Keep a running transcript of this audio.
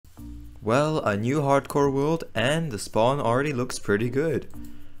Well, a new hardcore world, and the spawn already looks pretty good.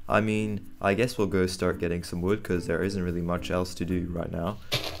 I mean, I guess we'll go start getting some wood because there isn't really much else to do right now.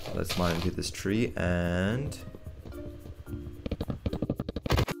 Let's mine into this tree and...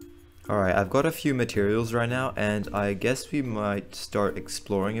 Alright, I've got a few materials right now, and I guess we might start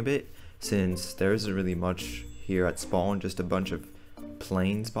exploring a bit since there isn't really much here at spawn, just a bunch of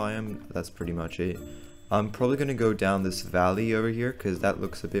plains biome. That's pretty much it. I'm probably going to go down this valley over here because that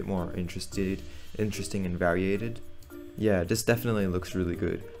looks a bit more interesting and variated. Yeah, this definitely looks really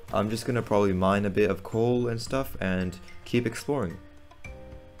good. I'm just going to probably mine a bit of coal and stuff and keep exploring.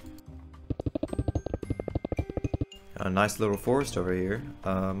 A nice little forest over here.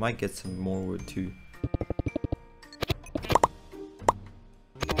 Might get some more wood too.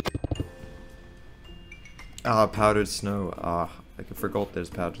 Ah, powdered snow. Ah, I forgot there's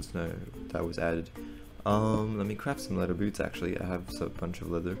powdered snow that was added. Let me craft some leather boots actually. I have a bunch of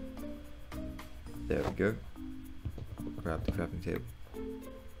leather. There we go. Grab the crafting table.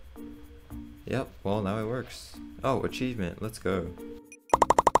 Yep, well now it works. Oh, achievement, let's go.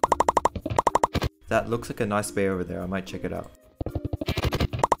 That looks like a nice bay over there, I might check it out.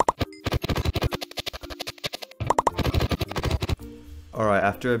 Alright,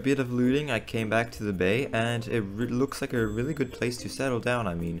 after a bit of looting I came back to the bay and it looks like a really good place to settle down.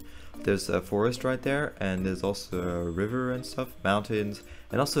 I mean, there's a forest right there and there's also a river and stuff, mountains,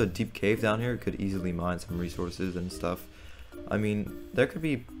 and also a deep cave down here. You could easily mine some resources and stuff. I mean, there could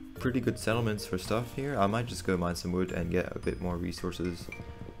be pretty good settlements for stuff here. I might just go mine some wood and get a bit more resources.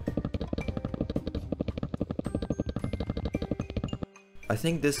 I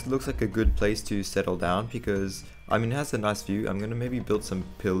think this looks like a good place to settle down because, I mean, it has a nice view. I'm gonna maybe build some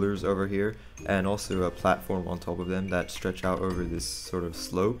pillars over here and also a platform on top of them that stretch out over this sort of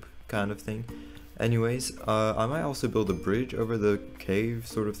slope kind of thing. Anyways, I might also build a bridge over the cave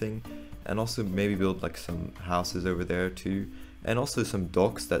sort of thing, and also maybe build like some houses over there too, and also some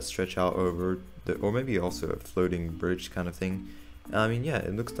docks that stretch out over the, or maybe also a floating bridge kind of thing. I mean, yeah,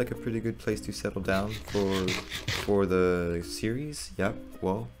 it looks like a pretty good place to settle down for the series. Yep,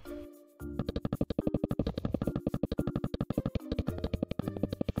 well.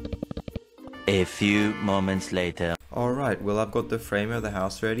 A few moments later. Alright, well I've got the frame of the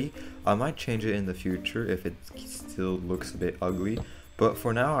house ready. I might change it in the future if it still looks a bit ugly. But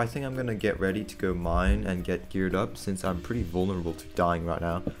for now, I think I'm gonna get ready to go mine and get geared up since I'm pretty vulnerable to dying right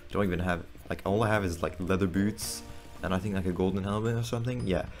now. Don't even have, like, all I have is like leather boots and I think like a golden helmet or something.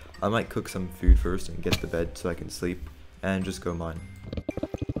 Yeah, I might cook some food first and get to bed so I can sleep and just go mine.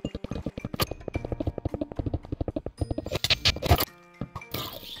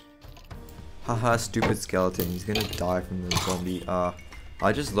 Haha, stupid skeleton, he's gonna die from the zombie.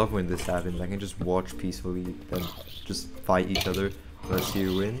 I just love when this happens. I can just watch peacefully and just fight each other. Let's see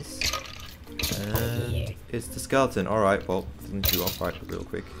who wins. And it's the skeleton. Alright, well, finish you off right real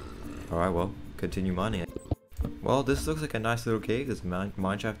quick. Alright, well, continue mining it. Well, this looks like a nice little cave. There's a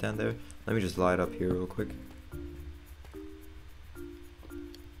mine shaft down there. Let me just light up here real quick.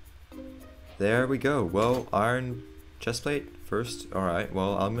 There we go. Well, iron chestplate first. Alright,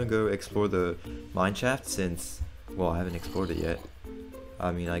 well, I'm gonna go explore the mine shaft since, well, I haven't explored it yet.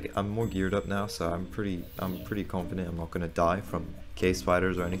 I mean, I'm more geared up now, so I'm pretty confident I'm not gonna die from cave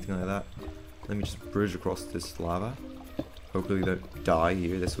spiders or anything like that. Let me just bridge across this lava. Hopefully don't die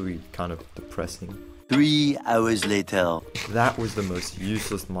here. This will be kind of depressing. 3 hours later. That was the most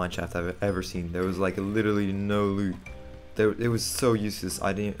useless mineshaft I've ever seen. There was like literally no loot. It was so useless.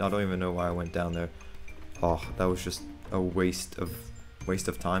 I don't even know why I went down there. Oh, that was just a waste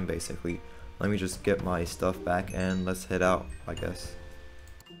of time basically. Let me just get my stuff back and let's head out, I guess.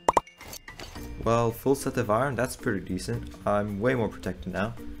 Well, full set of iron, that's pretty decent. I'm way more protected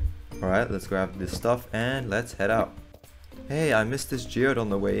now. Alright, let's grab this stuff and let's head out. Hey, I missed this geode on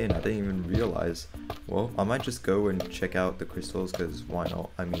the way in. I didn't even realize. Well, I might just go and check out the crystals because why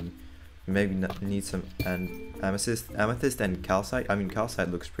not? I mean, maybe need some amethyst and calcite. I mean, calcite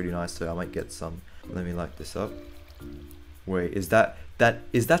looks pretty nice, so I might get some. Let me light this up. Wait, is that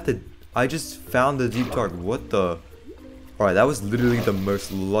the... I just found the deep dark. What the... Alright, that was literally the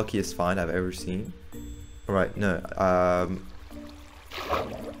most luckiest find I've ever seen. Alright, no,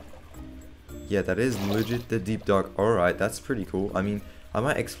 yeah, that is legit the deep dark. Alright, that's pretty cool. I mean, I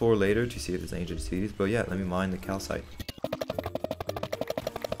might explore later to see if there's ancient cities, but yeah, let me mine the calcite.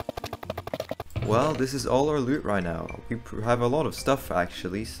 Well, this is all our loot right now. We have a lot of stuff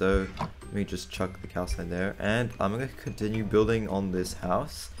actually, so let me just chuck the calcite there. And I'm gonna continue building on this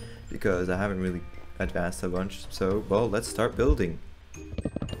house because I haven't really advanced a bunch. So, well, let's start building.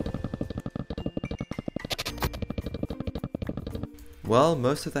 Well,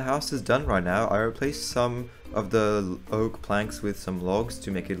 most of the house is done right now. I replaced some of the oak planks with some logs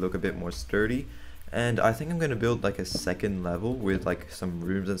to make it look a bit more sturdy. And I think I'm going to build like a second level with like some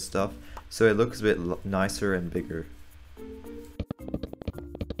rooms and stuff, so it looks a bit nicer and bigger.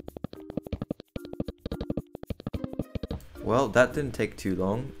 Well, that didn't take too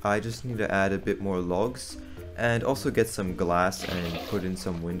long. I just need to add a bit more logs and also get some glass and put in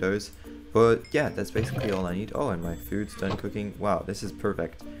some windows. But yeah, that's basically all I need. Oh, and my food's done cooking. Wow, this is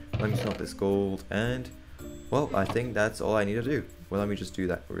perfect. Let me smelt this gold and, well, I think that's all I need to do. Well, let me just do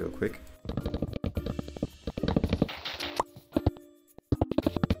that real quick.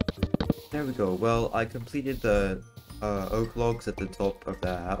 There we go. Well, I completed the oak logs at the top of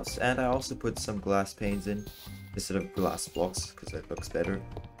the house, and I also put some glass panes in instead of glass blocks because it looks better.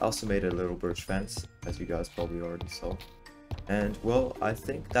 I also made a little birch fence, as you guys probably already saw. And well, I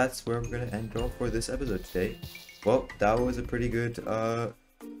think that's where we're gonna end off for this episode today. Well, that was a pretty good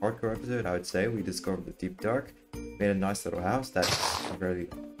hardcore episode, I would say. We discovered the deep dark, made a nice little house that's very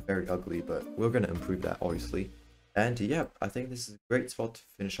ugly, but we're gonna improve that obviously. And yeah, I think this is a great spot to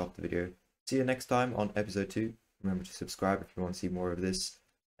finish off the video. See you next time on episode 2. Remember to subscribe if you want to see more of this.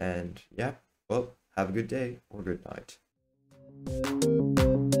 And yeah, well, have a good day or good night.